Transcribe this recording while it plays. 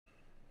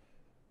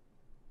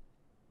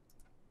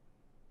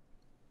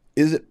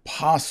Is it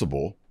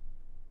possible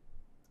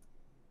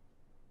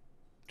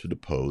to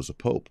depose a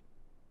pope?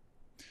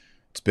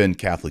 It's been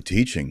Catholic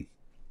teaching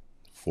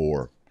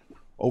for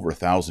over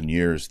 1,000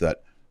 years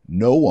that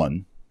no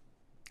one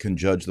can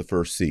judge the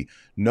first see.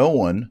 No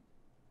one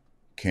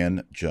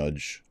can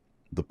judge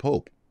the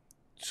pope.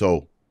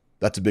 So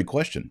that's a big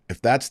question.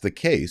 If that's the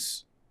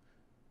case,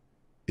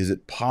 is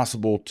it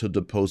possible to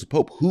depose a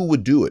pope? Who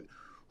would do it?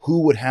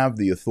 Who would have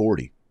the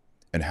authority?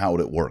 And how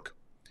would it work?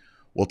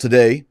 Well,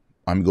 today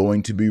I'm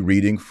going to be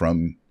reading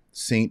from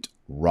St.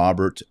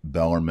 Robert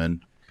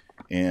Bellarmine,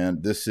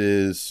 and this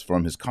is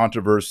from his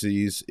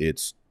Controversies.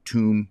 It's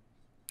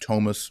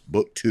Thomas,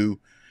 Book 2.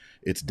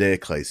 It's De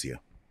Ecclesia.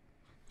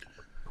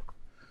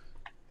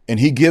 And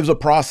he gives a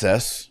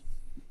process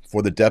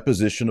for the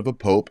deposition of a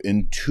pope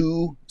in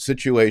two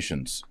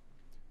situations: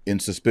 in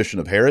suspicion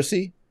of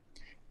heresy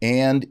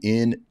and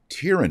in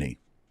tyranny.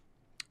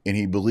 And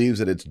he believes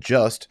that it's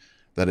just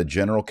that a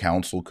general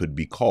council could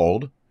be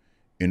called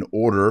in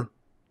order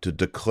to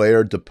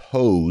declare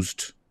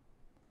deposed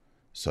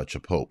such a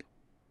pope.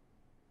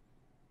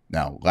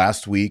 Now,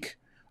 last week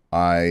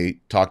I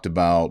talked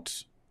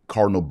about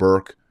Cardinal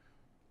Burke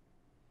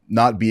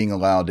not being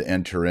allowed to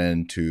enter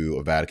into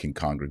a Vatican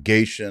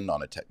congregation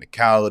on a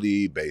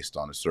technicality based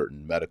on a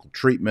certain medical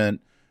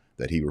treatment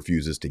that he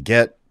refuses to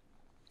get.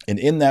 And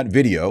in that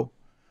video,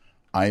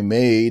 I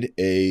made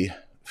a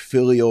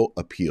filial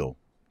appeal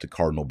to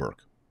Cardinal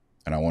Burke,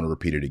 and I want to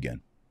repeat it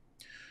again.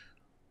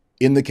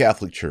 In the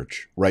Catholic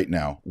Church right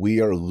now,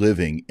 we are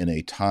living in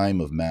a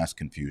time of mass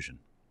confusion.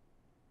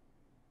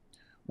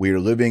 We are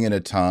living in a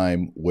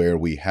time where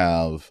we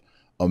have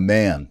a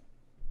man,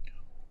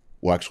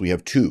 well, actually we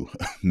have two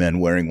men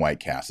wearing white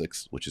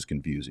cassocks, which is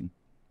confusing.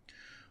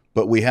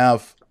 But we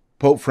have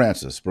Pope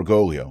Francis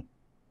Bergoglio,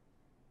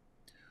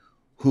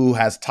 who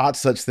has taught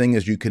such thing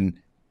as you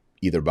can,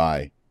 either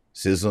by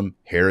schism,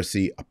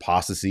 heresy,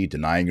 apostasy,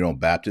 denying your own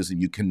baptism,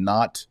 you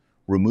cannot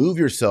remove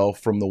yourself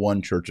from the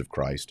one Church of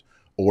Christ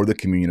or the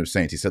communion of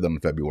saints. He said that on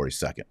February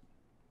 2nd.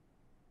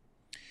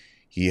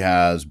 He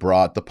has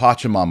brought the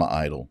Pachamama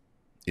idol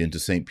into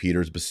St.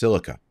 Peter's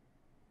Basilica.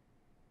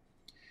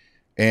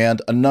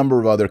 And a number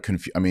of other,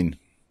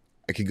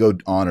 I could go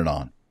on and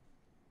on.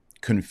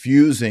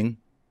 Confusing,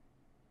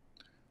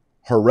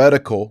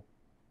 heretical,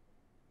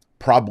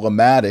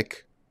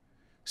 problematic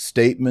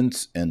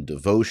statements and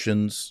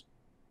devotions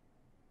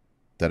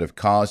that have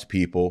caused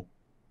people,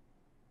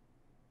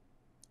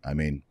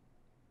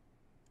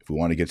 if we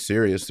want to get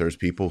serious, there's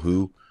people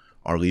who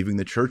are leaving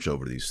the church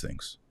over these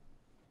things.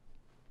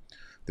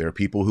 There are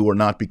people who are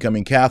not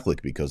becoming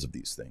Catholic because of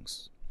these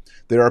things.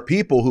 There are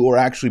people who are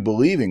actually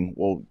believing,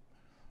 well,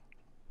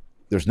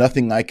 there's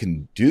nothing I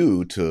can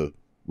do to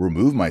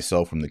remove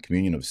myself from the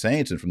communion of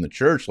saints and from the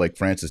church like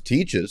Francis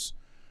teaches.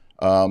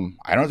 I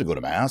don't have to go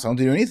to Mass. I don't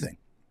have to do anything.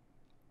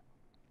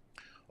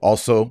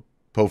 Also,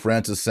 Pope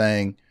Francis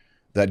saying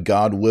that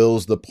God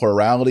wills the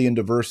plurality and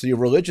diversity of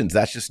religions.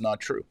 That's just not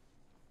true.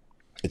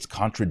 It's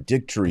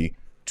contradictory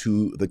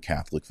to the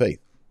Catholic faith.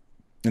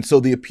 And so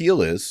the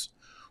appeal is,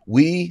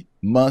 we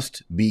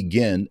must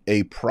begin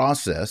a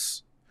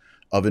process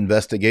of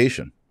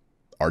investigation.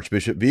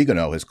 Archbishop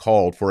Vigano has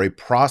called for a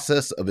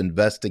process of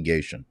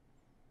investigation.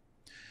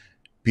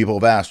 People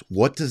have asked,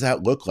 what does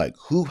that look like?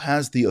 Who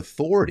has the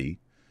authority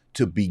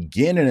to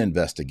begin an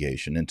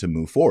investigation and to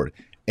move forward?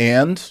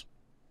 And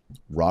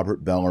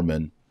Robert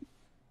Bellarmine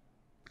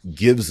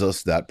gives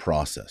us that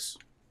process.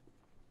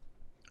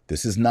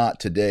 This is not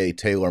today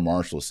Taylor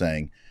Marshall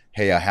saying,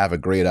 hey, I have a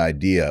great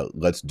idea,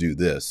 let's do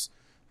this.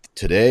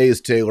 Today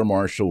is Taylor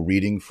Marshall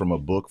reading from a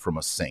book from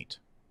a saint,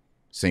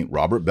 St.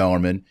 Robert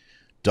Bellarmine,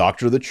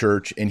 Doctor of the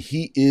Church, and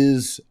he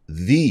is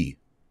the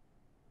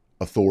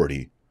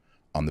authority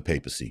on the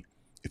papacy.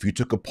 If you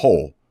took a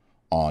poll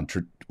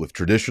with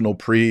traditional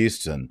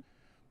priests and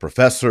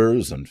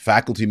professors and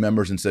faculty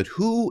members and said,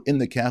 who in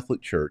the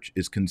Catholic Church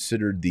is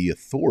considered the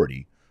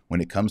authority when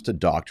it comes to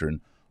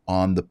doctrine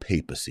on the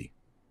papacy?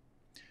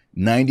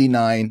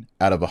 99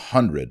 out of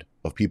 100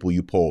 of people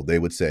you polled, they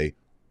would say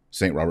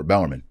St. Robert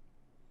Bellarmine.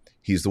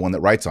 He's the one that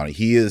writes on it.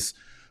 He is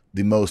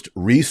the most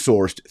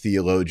resourced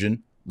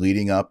theologian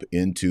leading up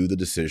into the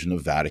decision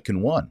of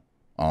Vatican I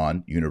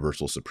on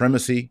universal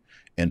supremacy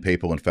and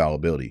papal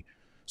infallibility.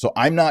 So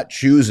I'm not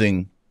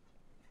choosing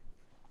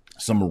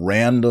some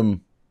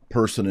random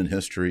person in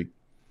history,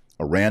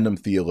 a random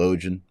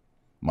theologian,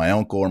 my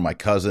uncle or my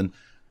cousin.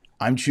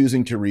 I'm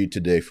choosing to read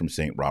today from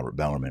St. Robert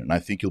Bellarmine, and I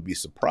think you'll be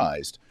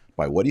surprised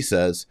by what he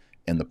says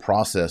and the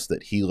process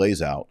that he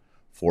lays out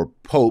for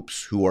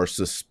popes who are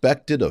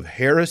suspected of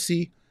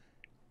heresy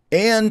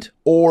and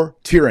or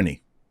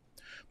tyranny.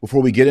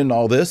 Before we get into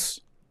all this,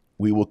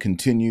 we will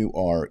continue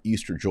our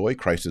Easter joy.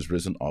 Christ is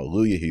risen.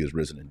 Alleluia. He is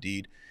risen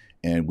indeed.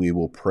 And we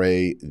will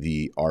pray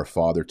the Our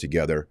Father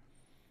together,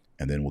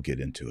 and then we'll get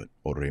into it.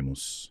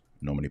 Oremus.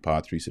 Nomine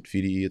Patris et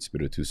Filii et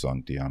Spiritus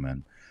Sancti.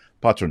 Amen.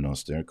 Pater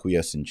noster, qui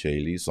es in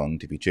celi,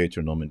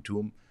 sanctificetur nomen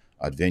tuum,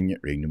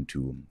 adveniat regnum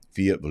tuum,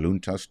 fiat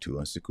voluntas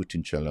tua, sicut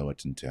in cielo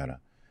et in terra.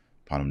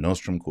 Panem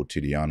nostrum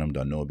quotidianum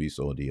da nobis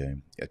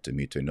odie, et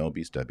dimitte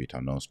nobis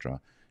debita nostra,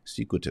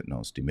 sicut et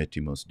nos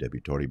dimittimus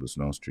debitoribus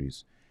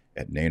nostris,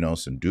 et ne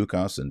nos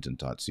inducas in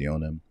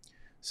tentationem,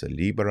 se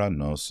libera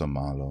nos a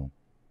malo.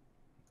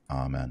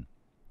 Amen.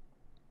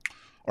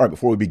 All right,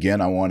 before we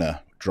begin, I want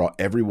to draw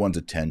everyone's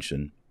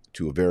attention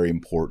to a very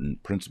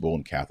important principle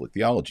in Catholic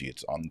theology.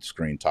 It's on the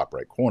screen, top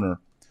right corner.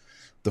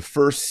 The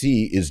first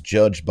C is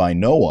judged by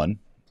no one.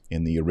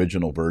 In the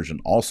original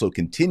version, also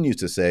continues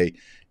to say,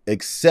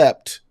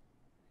 except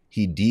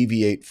he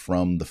deviate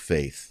from the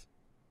faith.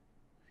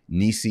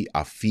 Nisi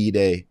a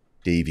fide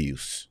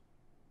devius.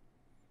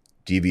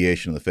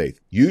 Deviation of the faith.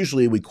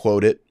 Usually we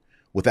quote it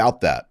without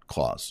that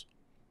clause.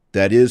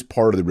 That is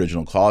part of the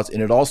original clause,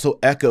 and it also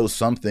echoes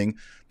something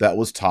that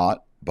was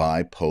taught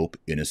by Pope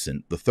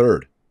Innocent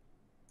III.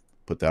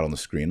 Put that on the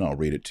screen, I'll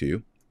read it to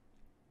you.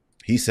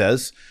 He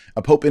says,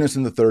 Pope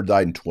Innocent III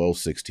died in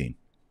 1216.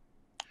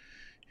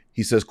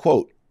 He says,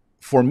 quote,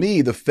 "For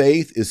me, the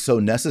faith is so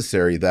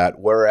necessary that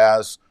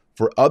whereas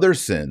for other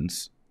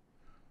sins,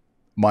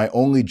 my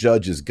only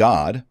judge is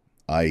God,"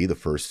 i.e. the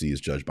first C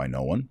is judged by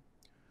no one,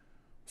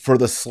 "for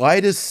the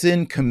slightest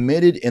sin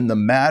committed in the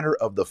matter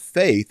of the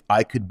faith,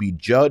 I could be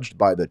judged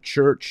by the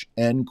church,"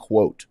 end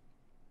quote.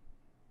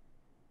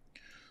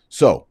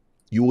 So,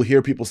 you will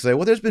hear people say,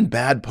 well, there's been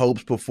bad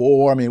popes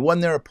before. I mean,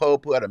 wasn't there a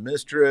pope who had a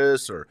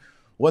mistress? Or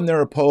wasn't there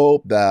a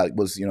pope that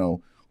was, a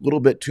little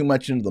bit too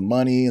much into the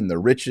money and the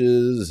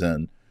riches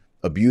and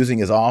abusing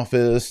his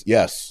office?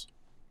 Yes.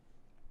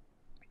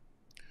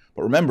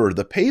 But remember,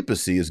 the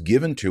papacy is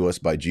given to us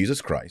by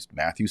Jesus Christ,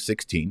 Matthew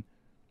 16,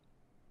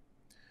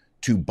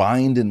 to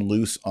bind and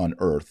loose on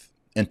earth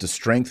and to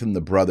strengthen the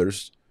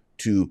brothers,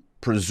 to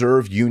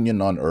preserve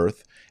union on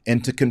earth,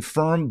 and to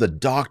confirm the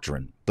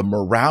doctrine, the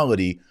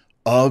morality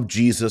of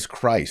Jesus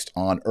Christ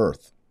on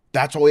earth.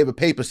 That's why we have a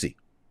papacy,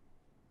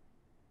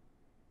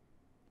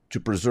 to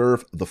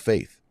preserve the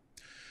faith.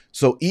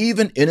 So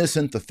even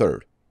Innocent III,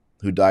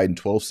 who died in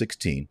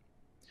 1216,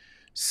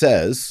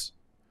 says,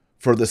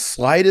 "For the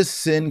slightest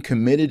sin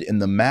committed in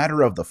the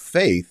matter of the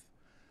faith,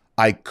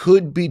 I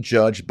could be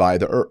judged by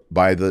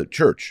the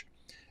church."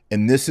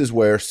 And this is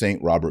where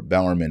St. Robert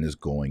Bellarmine is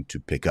going to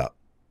pick up.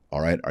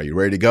 All right, are you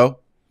ready to go?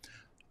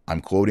 I'm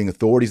quoting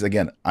authorities.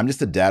 Again, I'm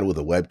just a dad with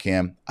a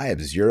webcam. I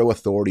have zero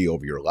authority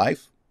over your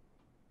life.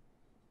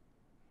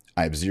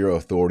 I have zero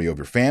authority over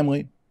your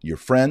family, your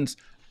friends.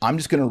 I'm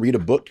just going to read a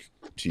book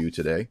to you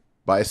today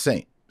by a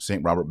saint,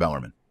 St. Robert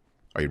Bellarmine.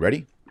 Are you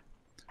ready?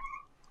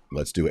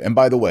 Let's do it. And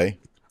by the way,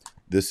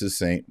 this is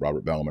St.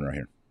 Robert Bellarmine right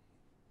here,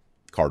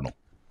 Cardinal.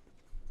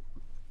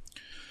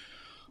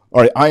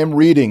 All right, I am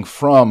reading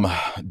from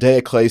De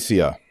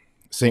Ecclesia,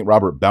 St.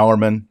 Robert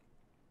Bellarmine.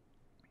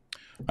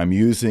 I'm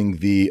using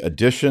the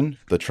edition,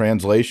 the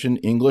translation,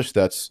 English,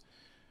 that's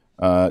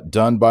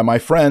done by my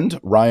friend,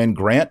 Ryan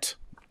Grant.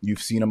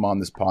 You've seen him on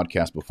this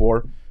podcast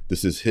before.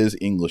 This is his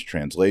English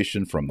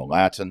translation from the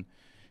Latin.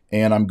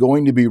 And I'm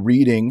going to be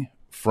reading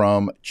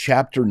from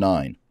chapter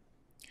 9.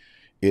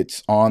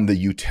 It's on the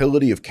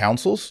utility of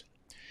councils.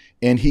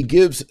 And he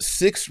gives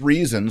 6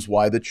 reasons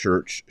why the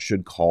church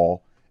should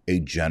call a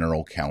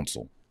general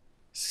council.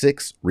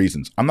 6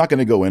 reasons. I'm not going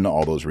to go into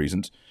all those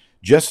reasons.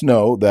 Just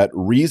know that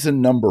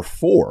reason number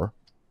 4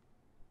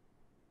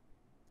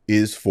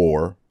 is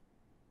for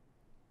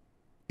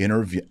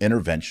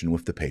intervention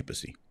with the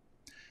papacy.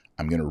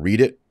 I'm going to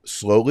read it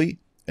slowly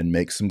and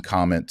make some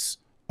comments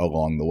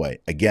along the way.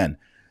 Again,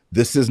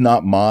 this is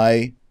not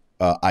my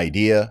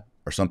idea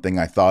or something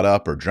I thought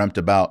up or dreamt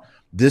about.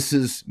 This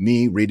is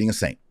me reading a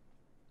saint.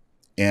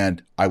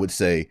 And I would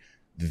say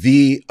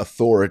the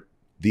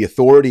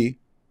authority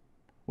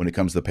when it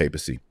comes to the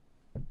papacy.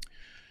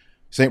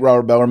 St.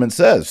 Robert Bellarmine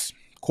says,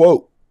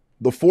 quote,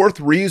 "The 4th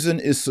reason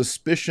is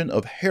suspicion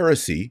of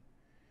heresy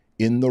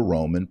in the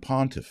Roman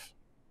pontiff.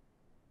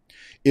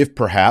 If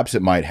perhaps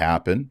it might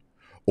happen,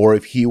 or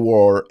if he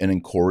were an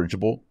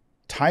incorrigible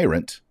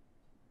tyrant,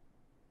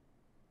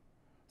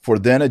 for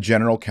then a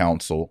general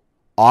council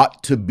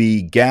ought to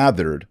be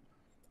gathered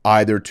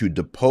either to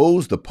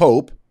depose the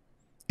Pope,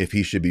 if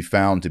he should be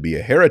found to be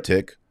a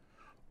heretic,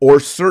 or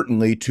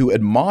certainly to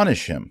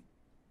admonish him,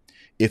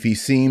 if he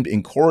seemed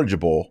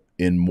incorrigible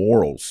in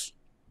morals."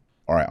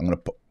 All right, I'm going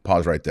to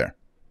pause right there.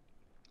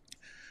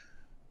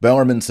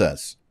 Bellarmine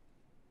says,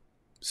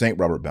 St.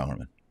 Robert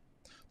Bellarmine,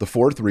 the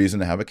 4th reason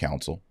to have a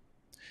council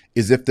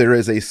is if there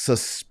is a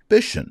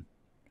suspicion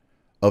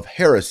of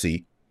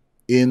heresy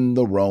in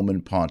the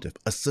Roman pontiff.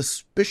 A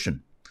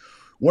suspicion.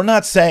 We're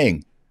not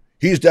saying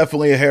he's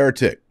definitely a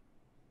heretic.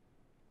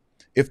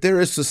 If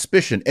there is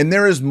suspicion, and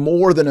there is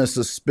more than a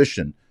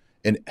suspicion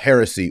in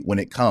heresy when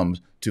it comes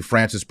to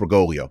Francis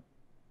Bergoglio,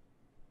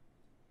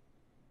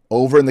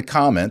 over in the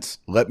comments,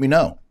 let me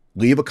know.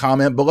 Leave a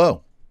comment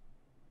below.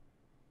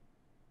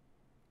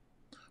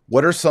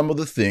 What are some of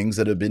the things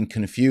that have been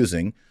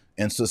confusing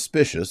and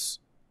suspicious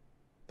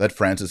that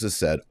Francis has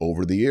said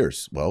over the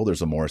years? Well,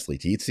 there's Amoris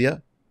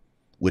Laetitia,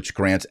 which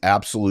grants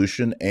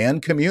absolution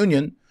and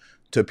communion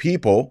to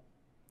people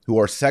who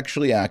are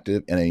sexually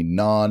active in a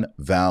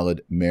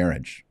non-valid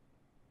marriage.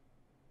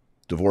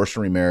 divorced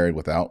and remarried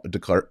without a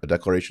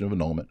declaration of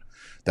annulment.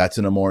 That's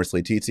an amoris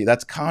laetitia.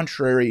 That's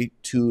contrary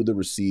to the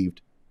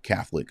received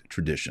Catholic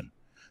tradition.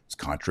 It's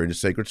contrary to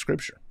sacred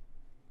scripture.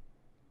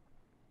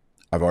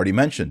 I've already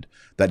mentioned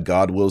that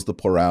God wills the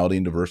plurality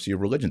and diversity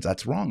of religions.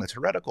 That's wrong. That's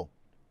heretical.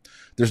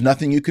 There's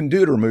nothing you can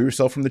do to remove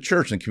yourself from the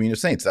church and communion of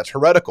saints. That's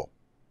heretical.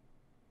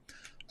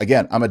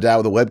 Again, I'm a dad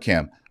with a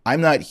webcam.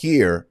 I'm not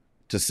here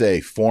to say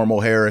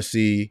formal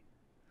heresy,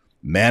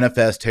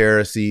 manifest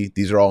heresy.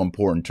 These are all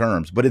important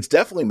terms, but it's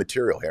definitely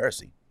material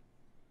heresy.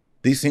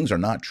 These things are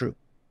not true.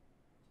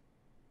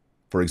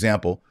 For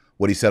example,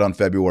 what he said on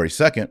February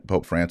 2nd,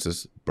 Pope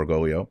Francis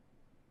Bergoglio,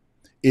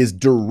 is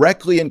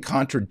directly in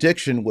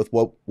contradiction with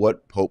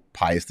what Pope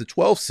Pius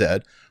XII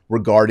said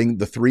regarding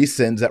the three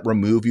sins that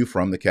remove you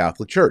from the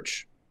Catholic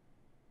Church: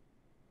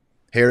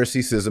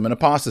 heresy, schism, and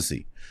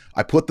apostasy.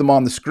 I put them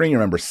on the screen,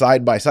 remember,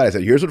 side by side. I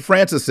said, here's what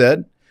Francis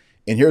said,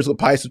 and here's what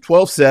Pius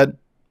XII said,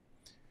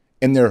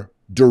 and they're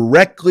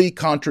directly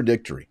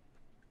contradictory.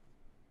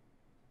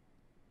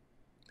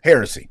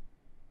 Heresy.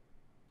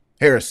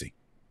 Heresy.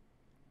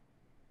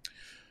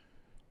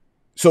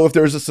 So if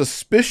there's a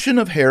suspicion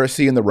of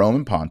heresy in the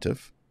Roman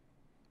pontiff,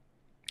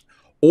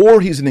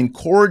 or he's an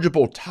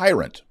incorrigible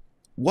tyrant,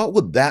 what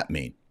would that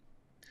mean?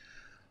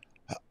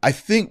 I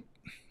think,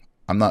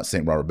 I'm not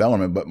St. Robert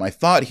Bellarmine, but my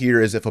thought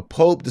here is if a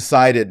pope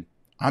decided,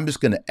 I'm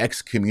just going to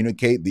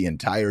excommunicate the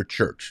entire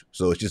church,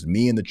 so it's just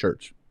me and the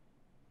church,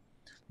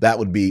 that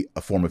would be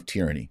a form of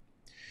tyranny.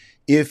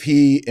 If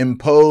he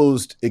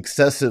imposed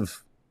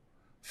excessive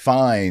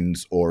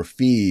fines or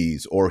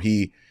fees, or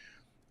he,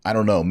 I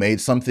don't know,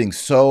 made something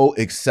so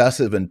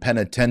excessive and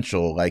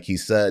penitential, like he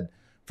said,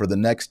 for the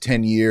next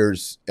 10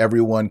 years,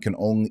 everyone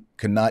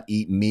cannot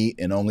eat meat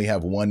and only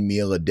have one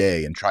meal a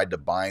day, and tried to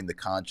bind the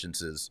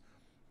consciences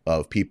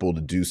of people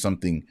to do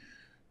something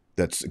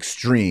that's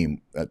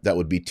extreme, that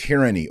would be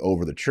tyranny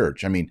over the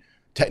church. I mean,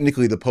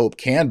 technically the Pope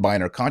can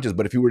bind our conscience,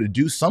 but if he were to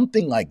do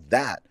something like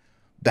that,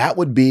 that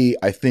would be,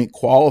 I think,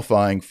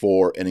 qualifying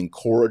for an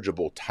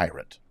incorrigible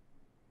tyrant.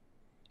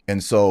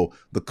 And so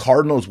the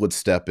cardinals would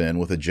step in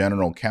with a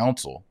general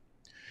council,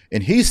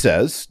 and he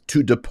says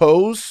to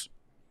depose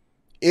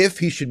if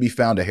he should be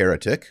found a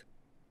heretic,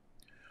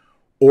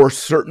 or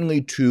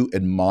certainly to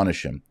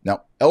admonish him.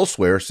 Now,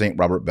 elsewhere, St.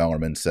 Robert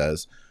Bellarmine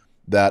says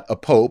that a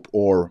pope,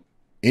 or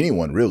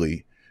anyone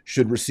really,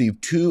 should receive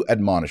 2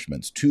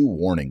 admonishments, 2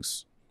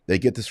 warnings. They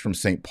get this from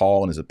St.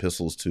 Paul in his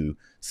epistles to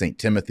St.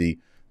 Timothy,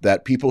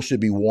 that people should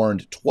be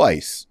warned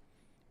twice,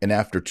 and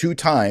after 2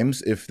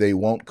 times, if they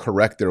won't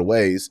correct their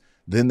ways,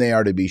 then they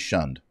are to be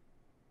shunned.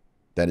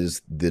 That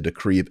is the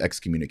decree of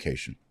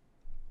excommunication.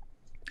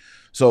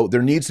 So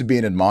there needs to be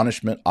an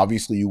admonishment.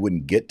 Obviously, you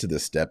wouldn't get to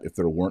this step if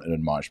there weren't an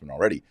admonishment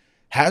already.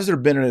 Has there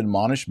been an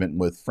admonishment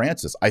with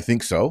Francis? I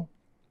think so.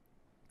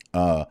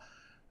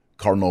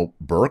 Cardinal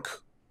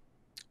Burke,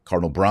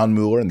 Cardinal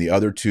Braunmüller, and the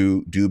other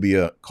 2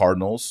 dubia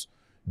cardinals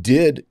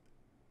did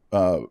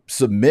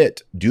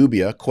submit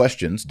dubia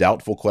questions,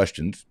 doubtful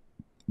questions,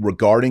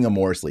 regarding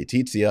amoris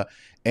laetitia,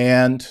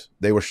 and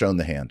they were shown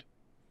the hand.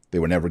 They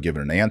were never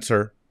given an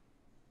answer.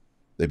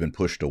 They've been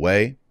pushed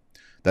away.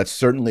 That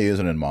certainly is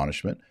an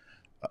admonishment.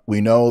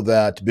 We know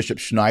that Bishop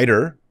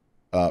Schneider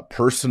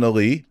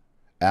personally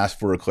asked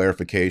for a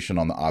clarification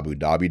on the Abu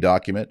Dhabi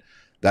document.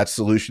 That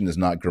solution is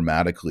not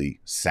grammatically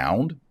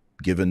sound,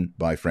 given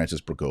by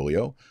Francis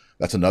Bergoglio.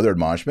 That's another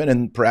admonishment,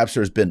 and perhaps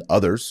there's been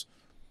others.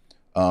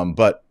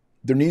 But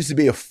there needs to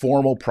be a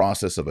formal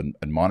process of an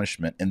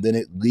admonishment, and then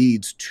it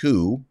leads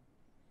to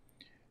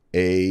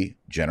a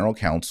general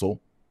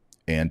council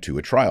and to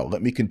a trial.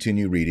 Let me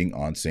continue reading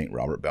on St.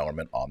 Robert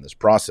Bellarmine on this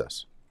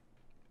process.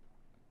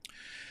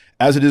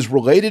 As it is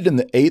related in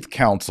the 8th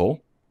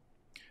Council,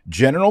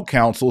 general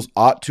councils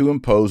ought to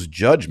impose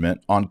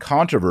judgment on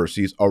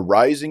controversies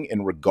arising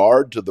in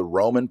regard to the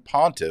Roman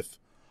pontiff,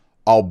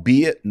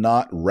 albeit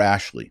not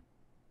rashly.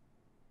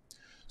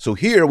 So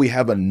here we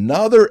have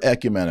another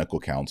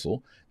ecumenical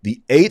council,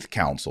 the 8th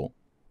Council,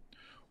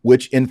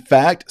 which in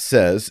fact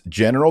says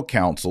general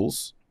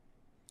councils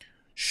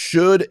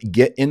should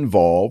get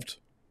involved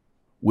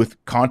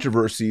with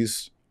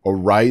controversies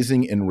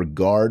arising in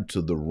regard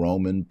to the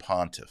Roman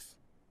pontiff.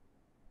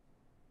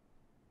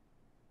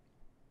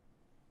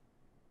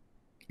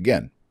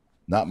 Again,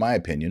 not my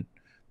opinion,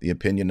 the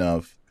opinion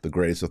of the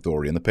greatest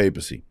authority in the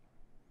papacy.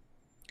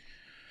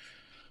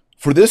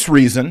 For this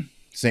reason,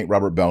 St.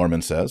 Robert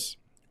Bellarmine says,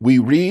 we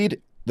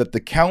read that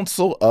the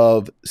Council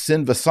of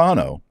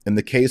Cinvesano in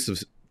the case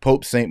of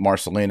Pope St.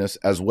 Marcellinus,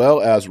 as well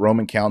as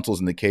Roman councils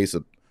in the case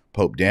of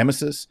Pope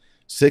Damasus,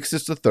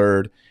 Sixtus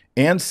III,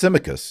 and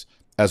Symmachus,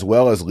 as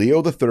well as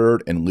Leo III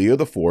and Leo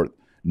IV,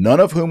 none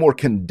of whom were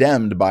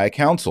condemned by a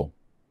council.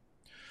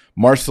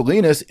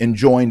 Marcellinus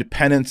enjoined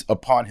penance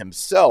upon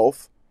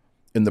himself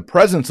in the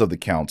presence of the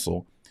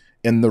council,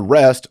 and the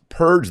rest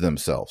purged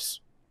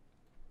themselves.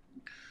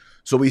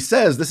 So he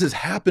says this has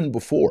happened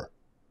before.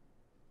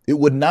 It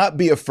would not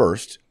be a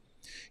first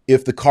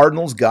if the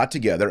cardinals got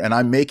together, and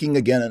I'm making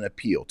again an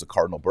appeal to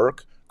Cardinal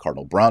Burke,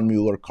 Cardinal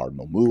Braunmüller,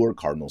 Cardinal Muller,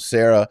 Cardinal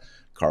Sarah,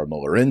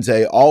 Cardinal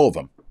Lorenze, all of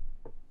them.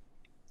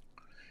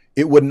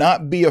 It would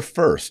not be a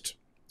first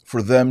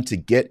for them to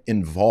get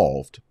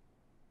involved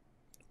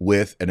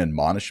with an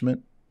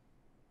admonishment,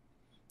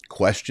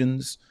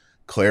 questions,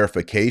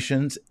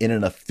 clarifications in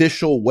an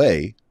official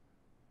way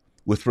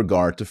with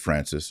regard to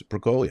Francis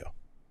Bergoglio.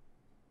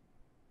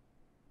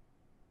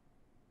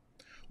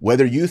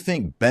 Whether you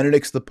think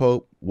Benedict's the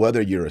Pope,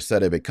 whether you're a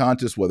sede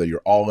vacantis, whether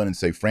you're all in and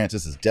say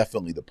Francis is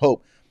definitely the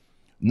Pope,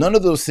 none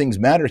of those things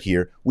matter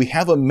here. We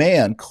have a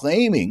man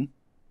claiming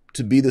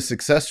to be the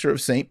successor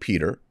of St.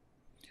 Peter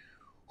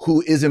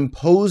who is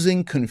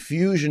imposing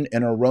confusion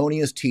and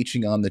erroneous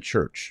teaching on the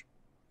church.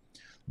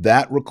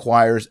 That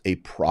requires a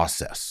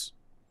process,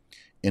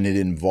 and it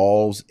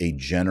involves a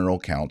general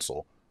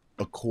council,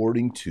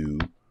 according to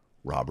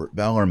Robert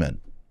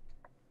Bellarmine.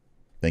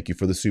 Thank you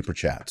for the super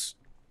chats.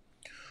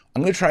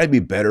 I'm going to try to be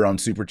better on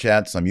super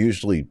chats. I'm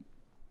usually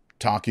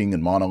talking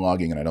and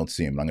monologuing and I don't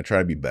see them, but I'm going to try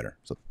to be better.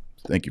 So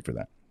thank you for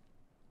that.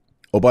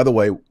 Oh, by the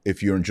way,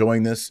 if you're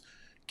enjoying this,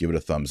 give it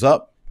a thumbs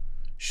up,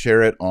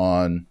 share it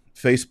on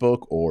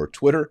Facebook or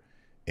Twitter.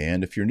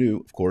 And if you're new,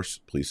 of course,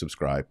 please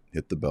subscribe,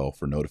 hit the bell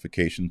for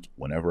notifications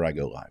whenever I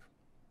go live.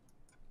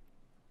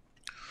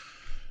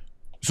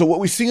 So what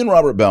we see in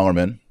Robert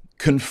Bellarmine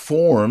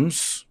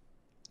conforms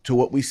to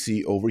what we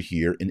see over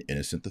here in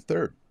Innocent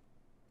III.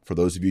 For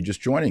those of you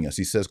just joining us,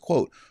 he says,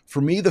 quote,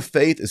 "For me, the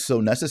faith is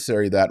so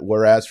necessary that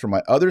whereas for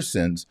my other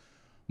sins,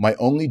 my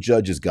only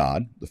judge is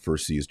God, the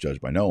first C is judged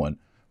by no one,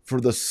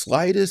 for the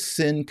slightest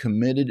sin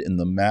committed in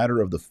the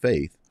matter of the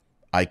faith,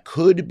 I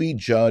could be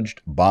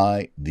judged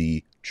by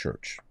the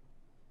church."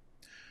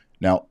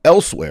 Now,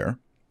 elsewhere,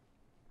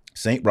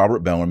 St. Robert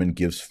Bellarmine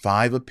gives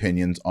 5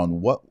 opinions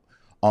on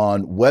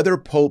whether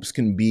popes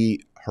can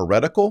be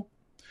heretical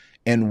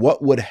and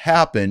what would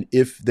happen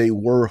if they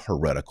were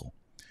heretical.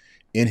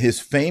 In his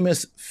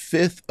famous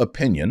 5th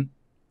opinion,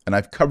 and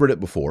I've covered it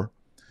before,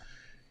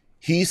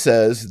 he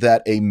says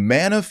that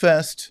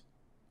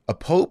a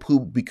pope who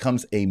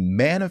becomes a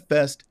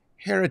manifest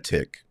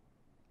heretic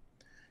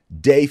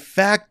de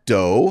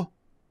facto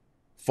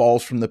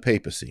falls from the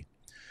papacy.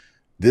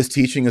 This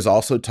teaching is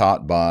also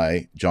taught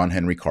by John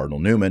Henry Cardinal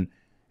Newman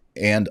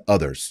and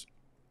others.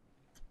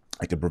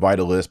 I could provide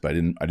a list, but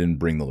I didn't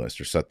bring the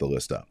list or set the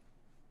list up.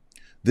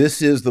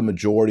 This is the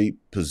majority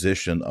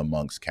position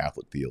amongst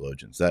Catholic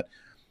theologians, that,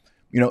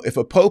 if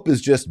a pope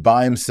is just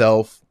by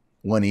himself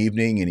one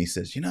evening and he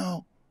says,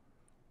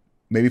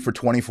 maybe for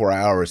 24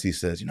 hours, he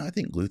says, I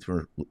think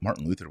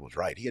Martin Luther was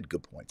right. He had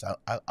good points.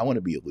 I want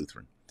to be a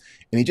Lutheran.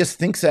 And he just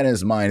thinks that in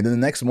his mind. And then the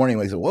next morning,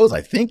 he says, what was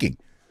I thinking?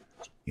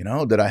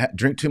 Did I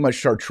drink too much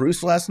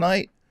chartreuse last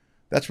night?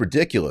 That's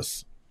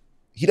ridiculous.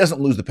 He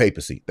doesn't lose the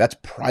papacy. That's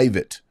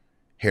private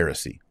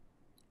heresy.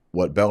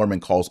 What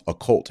Bellarmine calls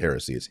occult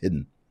heresy is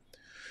hidden.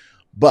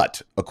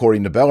 But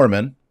according to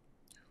Bellarmine,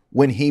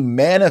 when he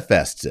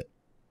manifests it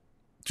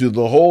to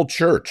the whole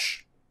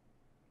church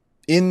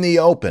in the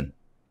open,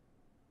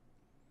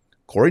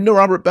 according to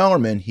Robert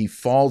Bellarmine, he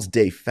falls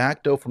de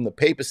facto from the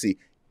papacy,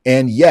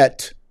 and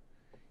yet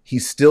he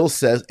still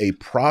says a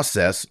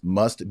process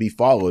must be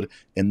followed,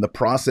 and the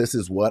process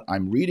is what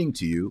I'm reading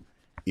to you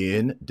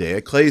in De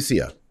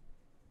Ecclesia,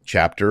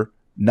 chapter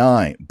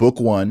 9, book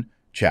 1,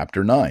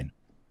 chapter 9.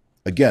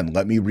 Again,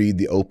 let me read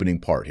the opening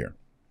part here.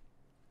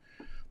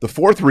 The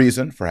 4th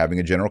reason for having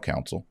a general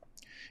council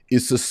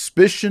is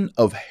suspicion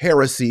of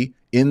heresy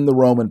in the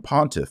Roman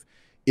pontiff,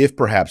 if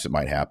perhaps it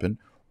might happen,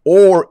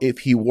 or if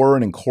he were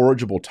an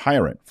incorrigible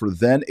tyrant, for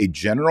then a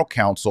general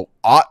council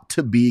ought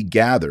to be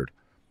gathered,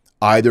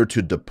 either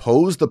to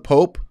depose the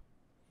pope,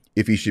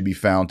 if he should be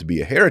found to be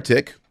a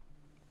heretic,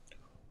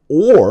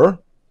 or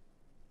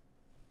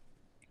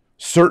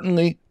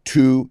certainly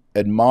to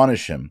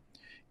admonish him,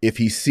 if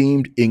he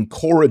seemed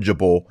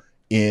incorrigible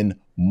in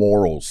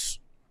morals.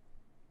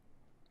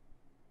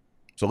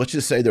 So let's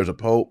just say there's a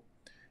pope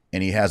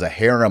and he has a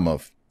harem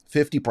of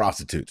 50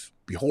 prostitutes.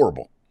 Be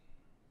horrible.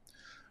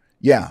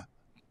 Yeah,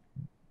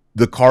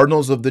 the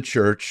cardinals of the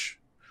church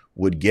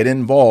would get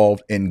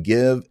involved and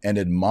give an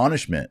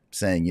admonishment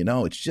saying,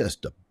 it's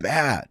just a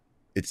bad.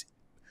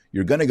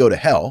 You're going to go to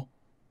hell,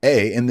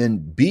 A, and then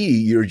B,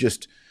 you're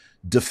just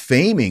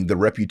defaming the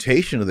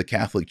reputation of the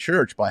Catholic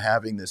Church by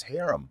having this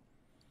harem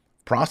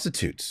of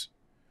prostitutes.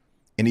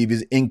 And if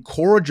he's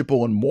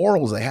incorrigible in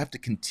morals, they have to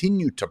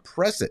continue to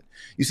press it.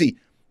 You see,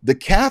 the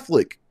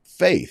Catholic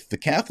faith, the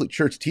Catholic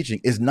Church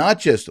teaching is not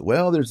just,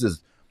 there's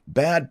this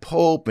bad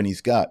pope and he's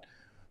got,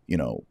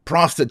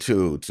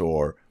 prostitutes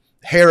or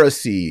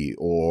heresy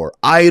or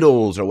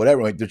idols or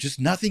whatever. There's just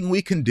nothing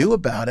we can do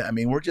about it. I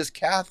mean, we're just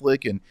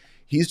Catholic and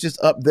he's just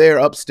up there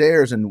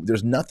upstairs and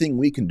there's nothing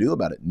we can do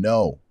about it.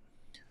 No,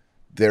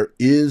 there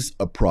is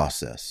a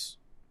process.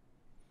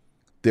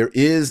 There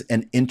is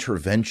an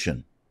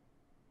intervention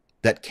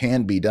that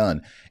can be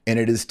done. And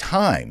it is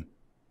time,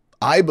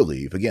 I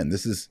believe, again,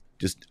 this is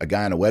just a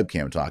guy on a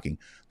webcam talking,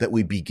 that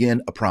we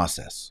begin a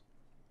process.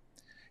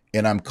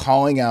 And I'm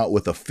calling out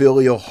with a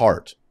filial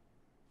heart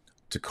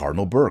to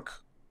Cardinal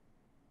Burke,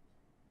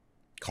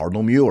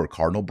 Cardinal Mueller,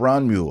 Cardinal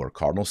Brandmueller,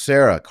 Cardinal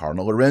Sarah,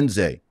 Cardinal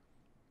Lorenzi.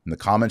 In the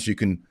comments, you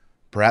can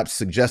perhaps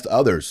suggest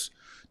others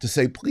to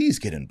say, please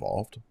get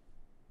involved.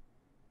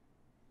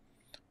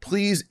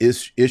 Please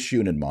issue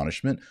an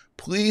admonishment.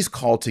 Please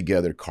call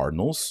together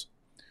cardinals.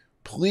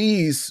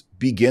 Please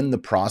begin the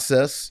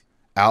process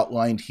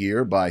outlined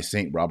here by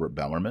St. Robert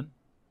Bellarmine.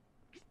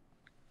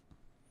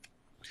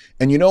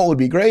 And you know what would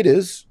be great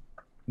is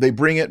they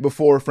bring it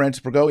before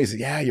Francis Bergoglio. He says,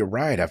 yeah, you're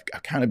right. I've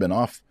kind of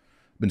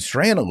been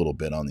straying a little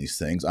bit on these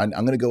things. I'm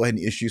going to go ahead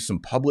and issue some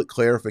public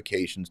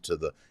clarifications to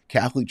the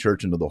Catholic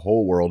Church and to the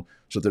whole world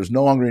so that there's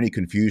no longer any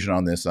confusion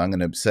on this. I'm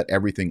going to set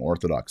everything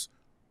orthodox.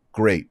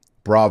 Great.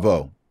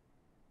 Bravo.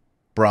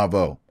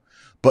 Bravo.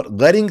 But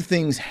letting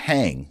things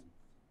hang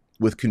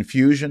with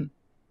confusion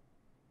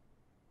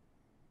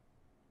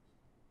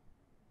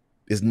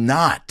is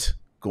not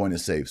going to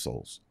save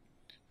souls.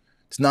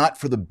 It's not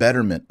for the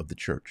betterment of the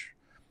church.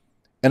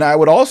 And I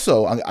would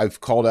also, I've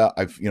called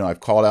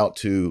out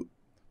to,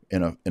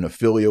 in a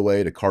filial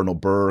way, to Cardinal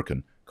Burke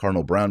and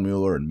Cardinal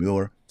Braunmüller and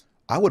Mueller.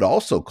 I would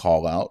also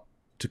call out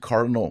to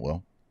Cardinal,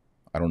 well,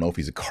 I don't know if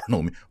he's a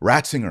cardinal,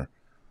 Ratzinger,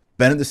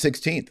 Benedict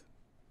XVI,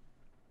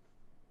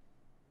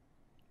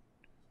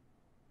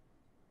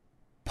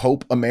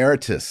 Pope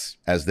Emeritus,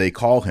 as they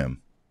call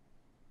him.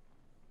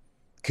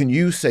 Can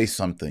you say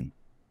something?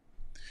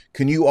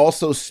 Can you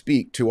also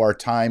speak to our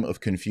time of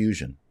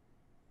confusion,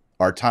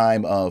 our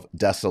time of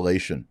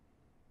desolation,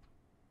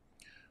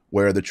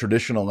 where the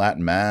traditional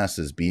Latin Mass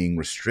is being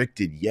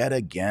restricted yet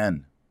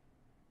again?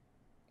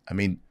 I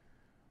mean,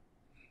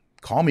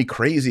 call me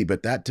crazy,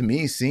 but that to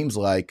me seems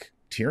like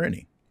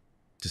tyranny,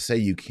 to say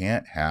you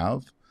can't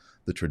have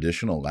the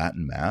traditional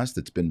Latin Mass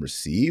that's been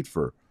received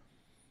for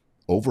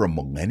over a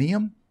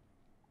millennium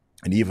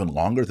and even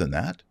longer than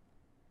that.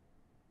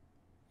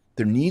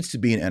 There needs to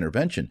be an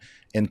intervention.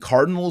 And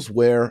cardinals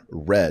wear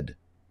red,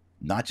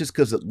 not just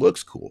because it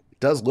looks cool. It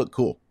does look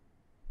cool.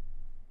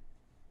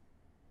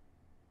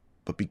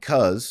 But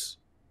because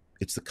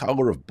it's the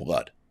color of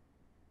blood.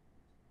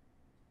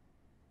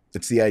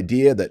 It's the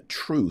idea that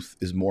truth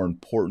is more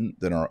important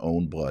than our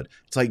own blood.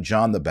 It's like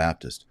John the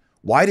Baptist.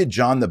 Why did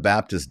John the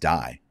Baptist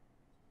die?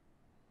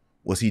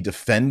 Was he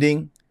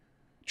defending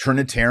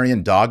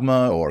Trinitarian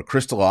dogma or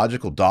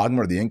Christological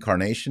dogma or the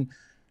incarnation?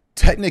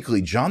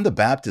 Technically, John the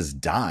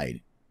Baptist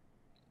died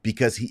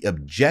because he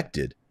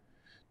objected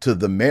to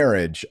the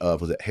marriage of,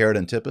 was it Herod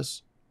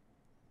Antipas?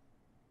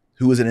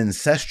 Who was an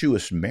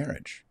incestuous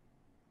marriage.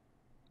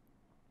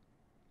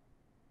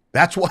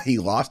 That's why he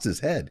lost his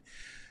head.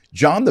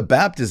 John the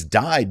Baptist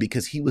died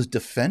because he was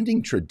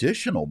defending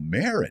traditional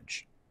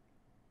marriage.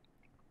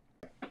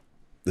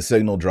 The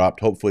signal dropped.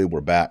 Hopefully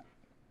we're back.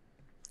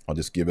 I'll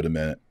just give it a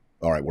minute.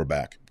 All right, we're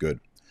back. Good.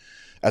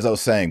 As I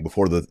was saying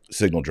before the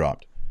signal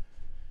dropped,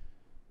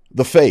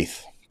 the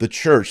faith, the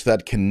church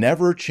that can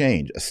never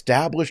change,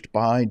 established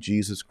by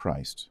Jesus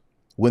Christ.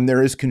 When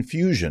there is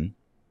confusion,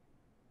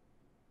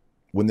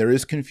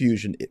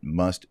 it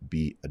must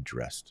be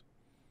addressed.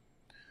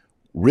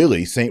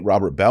 Really, St.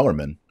 Robert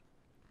Bellarmine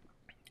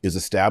is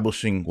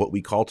establishing what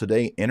we call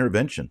today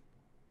intervention.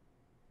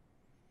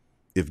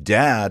 If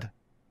dad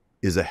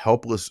is a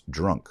helpless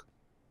drunk,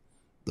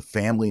 the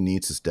family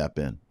needs to step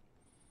in.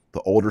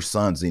 The older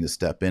sons need to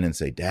step in and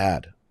say,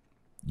 Dad,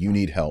 you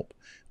need help.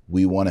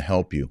 We want to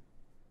help you.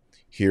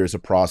 Here's a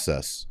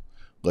process.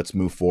 Let's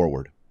move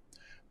forward.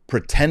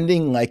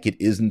 Pretending like it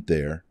isn't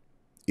there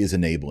is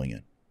enabling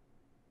it.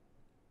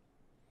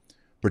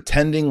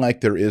 Pretending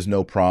like there is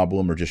no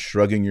problem or just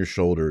shrugging your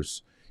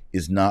shoulders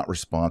is not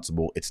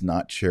responsible. It's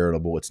not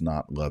charitable. It's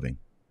not loving.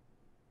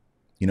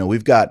 You know,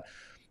 we've got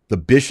the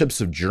bishops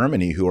of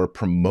Germany who are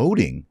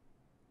promoting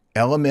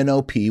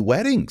LMNOP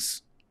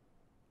weddings.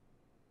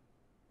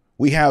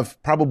 We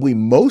have probably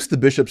most of the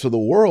bishops of the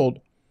world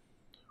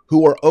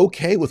who are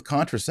okay with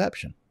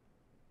contraception.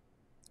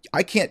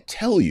 I can't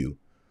tell you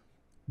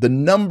the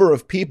number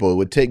of people, it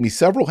would take me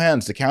several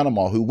hands to count them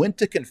all, who went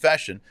to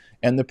confession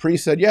and the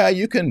priest said, yeah,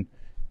 you can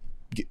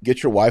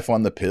get your wife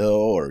on the pill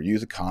or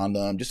use a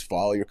condom, just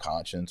follow your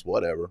conscience,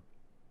 whatever.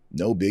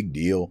 No big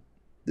deal.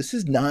 This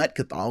is not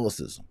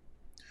Catholicism.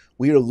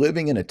 We are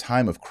living in a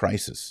time of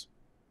crisis.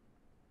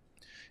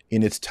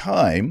 And it's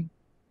time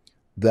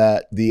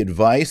that the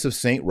advice of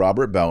St.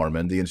 Robert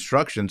Bellarmine, the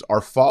instructions, are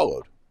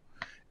followed,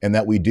 and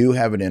that we do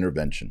have an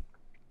intervention,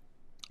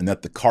 and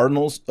that the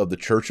cardinals of the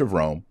Church of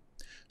Rome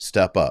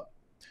step up.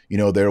 You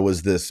know, there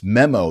was this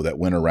memo that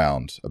went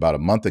around about a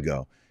month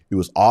ago. It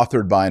was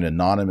authored by an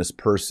anonymous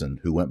person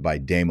who went by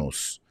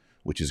Demos,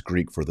 which is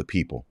Greek for the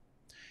people.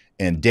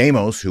 And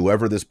Demos,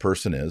 whoever this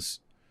person is,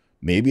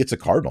 maybe it's a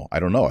cardinal, I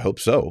don't know, I hope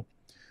so,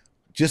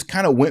 just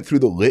kind of went through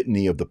the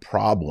litany of the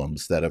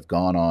problems that have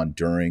gone on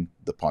during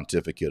the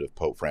pontificate of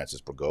Pope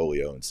Francis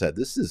Bergoglio and said,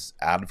 this is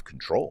out of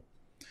control.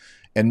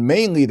 And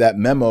mainly that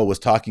memo was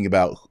talking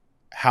about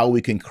how we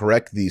can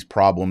correct these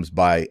problems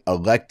by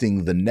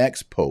electing the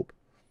next pope.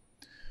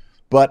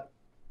 But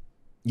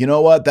you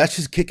know what? That's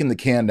just kicking the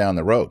can down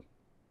the road.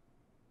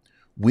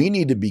 We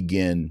need to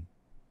begin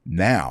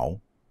now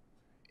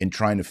in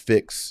trying to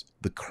fix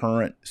the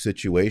current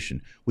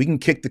situation. We can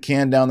kick the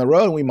can down the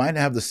road and we might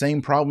have the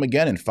same problem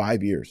again in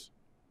 5 years.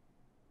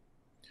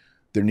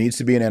 There needs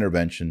to be an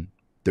intervention.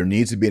 There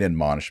needs to be an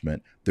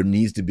admonishment. There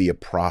needs to be a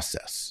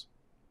process.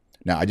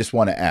 Now, I just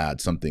want to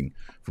add something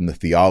from the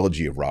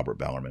theology of Robert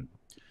Bellarmine.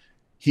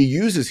 He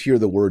uses here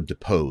the word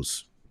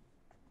depose.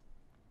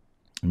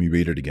 Let me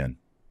read it again.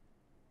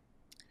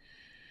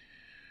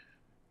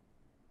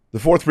 The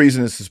fourth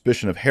reason is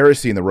suspicion of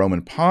heresy in the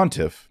Roman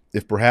pontiff,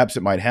 if perhaps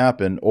it might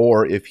happen,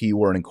 or if he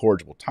were an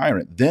incorrigible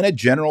tyrant. Then a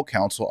general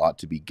council ought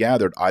to be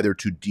gathered, either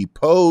to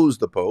depose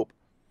the pope,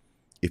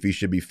 if he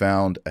should be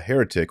found a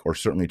heretic, or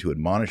certainly to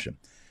admonish him.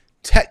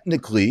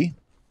 Technically,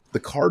 the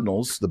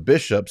cardinals, the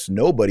bishops,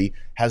 nobody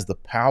has the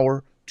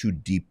power to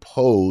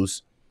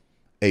depose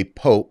a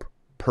pope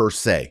per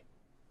se,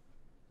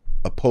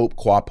 a pope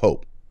qua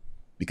pope,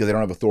 because they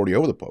don't have authority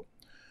over the pope.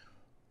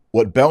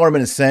 What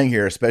Bellarmine is saying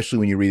here, especially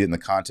when you read it in the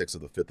context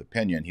of the Fifth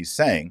Opinion, he's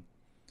saying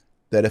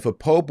that if a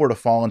pope were to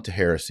fall into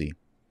heresy,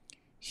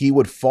 he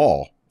would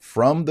fall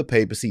from the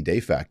papacy de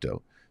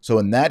facto. So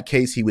in that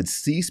case, he would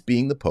cease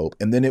being the pope,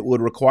 and then it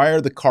would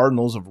require the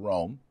cardinals of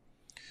Rome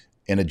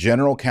and a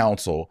general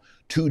council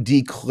to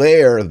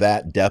declare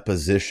that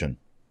deposition.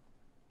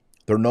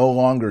 They're no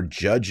longer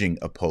judging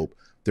a pope.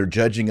 They're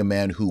judging a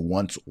man who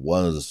once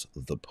was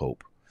the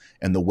pope.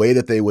 And the way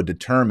that they would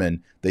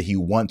determine that he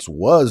once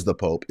was the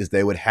pope is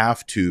they would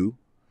have to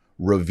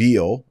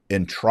reveal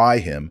and try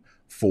him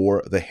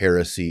for the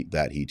heresy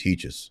that he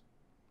teaches.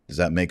 Does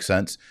that make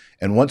sense?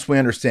 And once we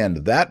understand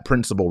that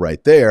principle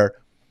right there,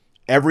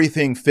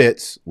 everything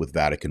fits with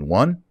Vatican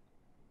I,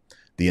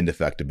 the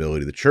indefectibility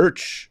of the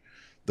church,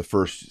 the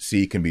first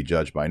see can be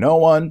judged by no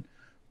one,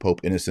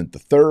 Pope Innocent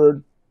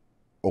III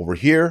over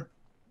here,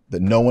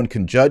 that no one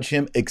can judge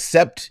him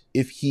except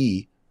if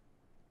he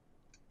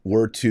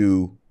were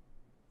to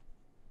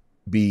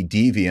be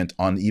deviant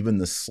on even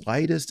the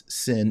slightest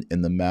sin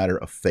in the matter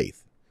of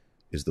faith,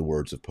 is the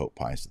words of Pope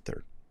Pius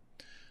III.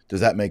 Does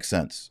that make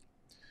sense?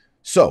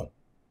 So,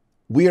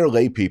 we are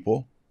lay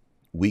people.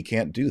 We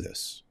can't do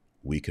this.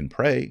 We can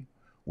pray.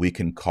 We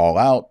can call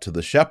out to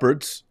the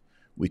shepherds.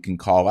 We can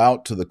call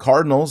out to the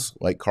cardinals,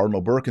 like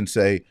Cardinal Burke, and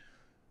say,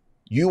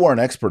 you are an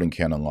expert in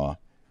canon law.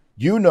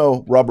 You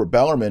know Robert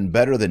Bellarmine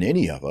better than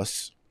any of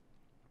us.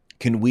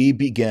 Can we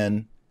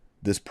begin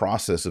this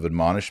process of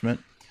admonishment,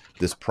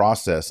 this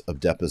process of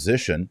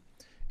deposition,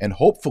 and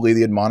hopefully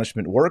the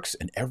admonishment works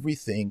and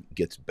everything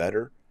gets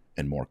better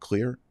and more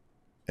clear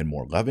and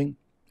more loving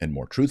and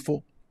more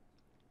truthful?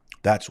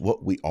 That's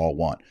what we all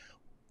want.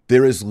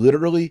 There is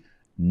literally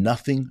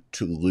nothing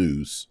to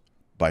lose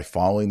by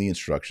following the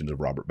instructions of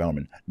Robert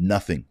Bellarmine.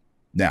 Nothing.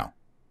 Now,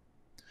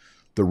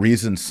 the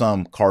reason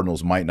some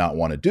cardinals might not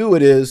want to do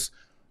it is,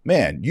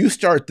 man, you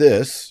start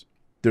this,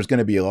 there's going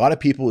to be a lot of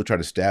people who try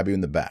to stab you in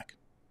the back.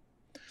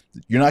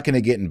 You're not going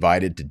to get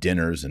invited to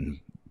dinners and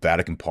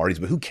Vatican parties,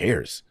 but who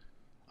cares?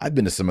 I've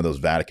been to some of those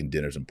Vatican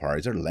dinners and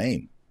parties. They're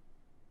lame.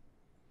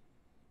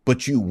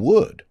 But you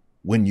would,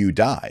 when you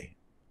die,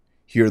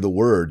 hear the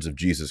words of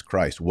Jesus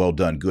Christ, well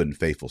done, good and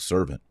faithful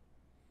servant.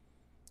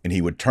 And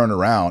he would turn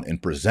around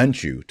and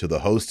present you to the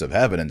hosts of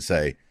heaven and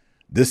say,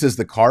 this is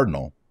the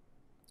cardinal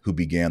who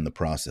began the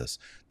process.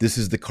 This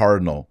is the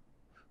cardinal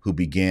who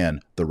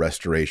began the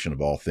restoration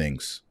of all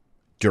things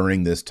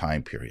during this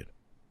time period.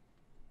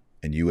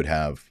 And you would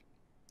have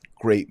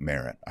great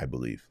merit, I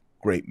believe,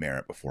 great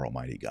merit before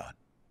Almighty God.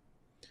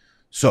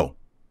 So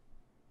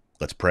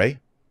let's pray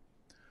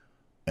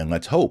and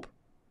let's hope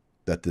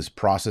that this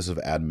process of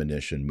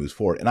admonition moves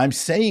forward. And I'm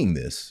saying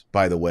this,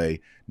 by the way,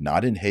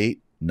 not in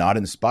hate, not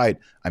in spite.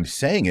 I'm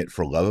saying it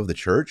for love of the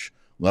church,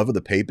 love of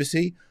the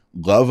papacy,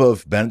 love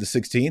of Benedict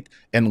XVI,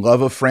 and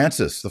love of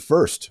Francis I,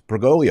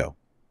 Bergoglio.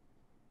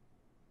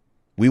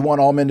 We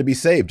want all men to be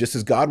saved, just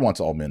as God wants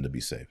all men to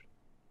be saved.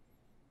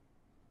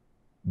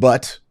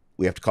 But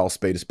we have to call a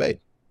spade a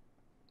spade.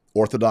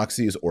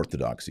 Orthodoxy is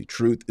orthodoxy.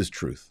 Truth is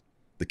truth.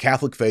 The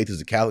Catholic faith is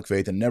the Catholic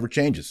faith and never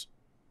changes.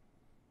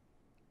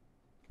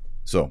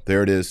 So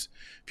there it is.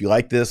 If you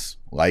like this,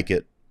 like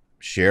it,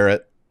 share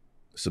it,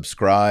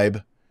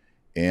 subscribe,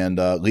 and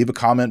leave a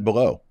comment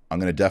below. I'm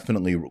going to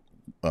definitely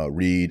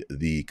read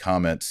the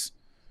comments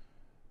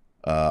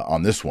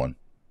on this one,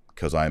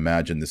 because I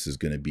imagine this is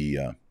going to be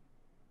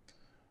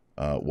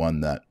one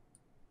that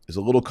is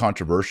a little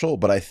controversial,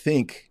 but I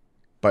think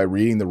by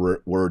reading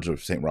the words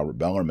of St. Robert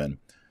Bellarmine,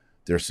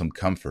 there's some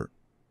comfort.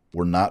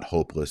 We're not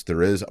hopeless.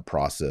 There is a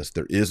process.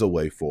 There is a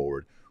way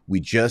forward. We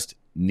just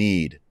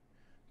need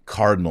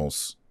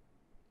cardinals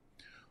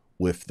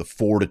with the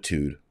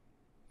fortitude,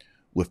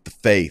 with the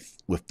faith,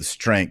 with the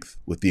strength,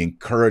 with the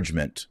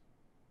encouragement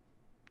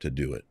to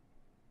do it.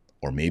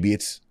 Or maybe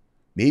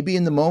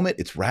in the moment,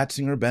 it's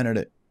Ratzinger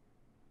Benedict.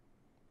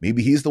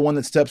 Maybe he's the one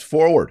that steps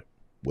forward.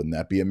 Wouldn't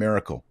that be a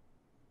miracle?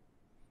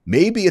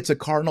 Maybe it's a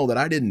cardinal that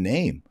I didn't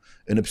name,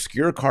 an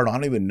obscure cardinal I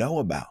don't even know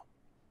about.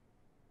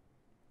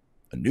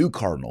 A new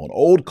cardinal, an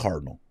old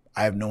cardinal.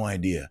 I have no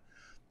idea.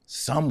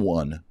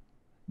 Someone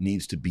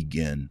needs to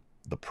begin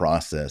the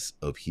process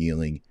of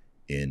healing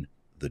in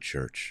the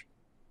church.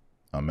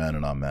 Amen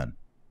and amen.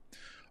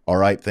 All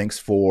right, thanks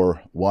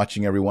for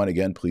watching, everyone.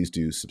 Again, please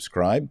do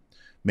subscribe.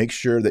 Make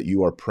sure that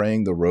you are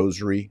praying the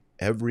rosary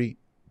every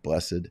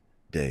blessed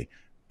day.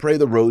 Pray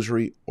the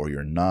rosary or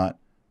you're not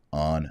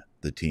on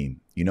the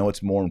team. You know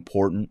what's more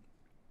important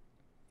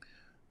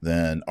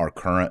than our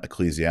current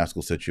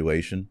ecclesiastical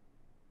situation?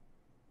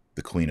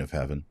 The Queen of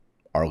Heaven,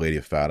 Our Lady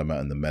of Fatima,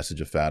 and the message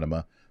of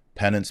Fatima.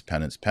 Penance,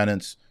 penance,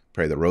 penance.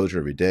 Pray the rosary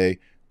every day.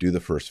 Do the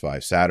first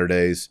 5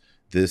 Saturdays.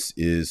 This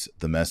is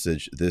the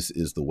message. This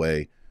is the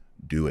way.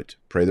 Do it.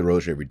 Pray the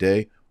rosary every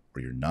day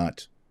or you're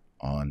not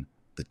on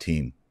the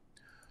team.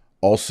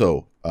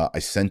 Also, I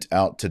sent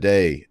out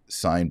today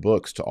signed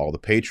books to all the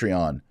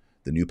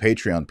new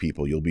Patreon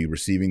people. You'll be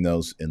receiving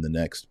those in the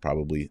next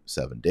probably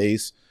 7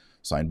 days.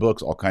 Signed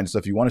books, all kinds of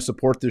stuff. If you want to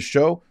support this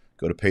show,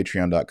 go to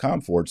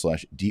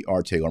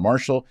patreon.com/Dr. Taylor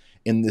Marshall.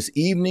 In this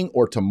evening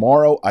or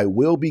tomorrow, I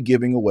will be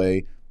giving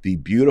away the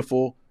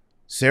beautiful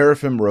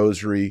Seraphim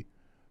Rosary.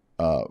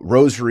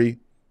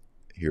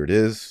 Here it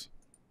is.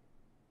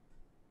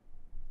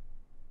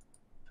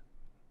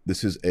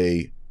 This is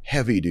a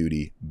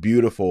heavy-duty,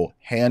 beautiful,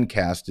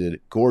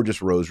 hand-casted,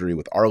 gorgeous rosary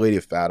with Our Lady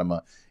of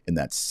Fatima in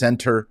that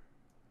center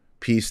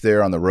piece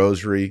there on the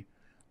rosary.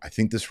 I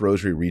think this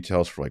rosary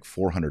retails for like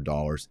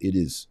 $400. It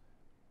is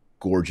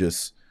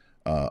gorgeous.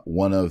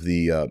 One of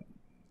the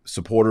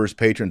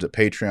patrons at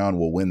Patreon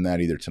will win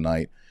that either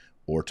tonight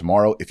or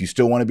tomorrow. If you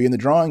still want to be in the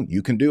drawing,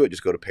 you can do it.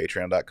 Just go to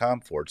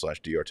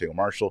patreon.com/Dr. Taylor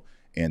Marshall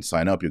and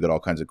sign up. You'll get all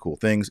kinds of cool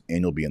things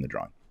and you'll be in the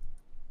drawing.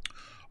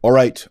 All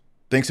right.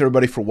 Thanks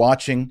everybody for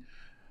watching.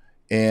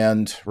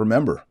 And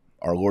remember,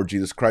 our Lord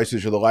Jesus Christ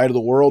is the light of the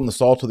world and the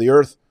salt of the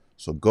earth.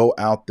 So go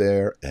out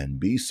there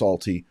and be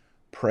salty.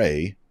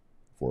 Pray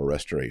for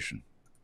restoration.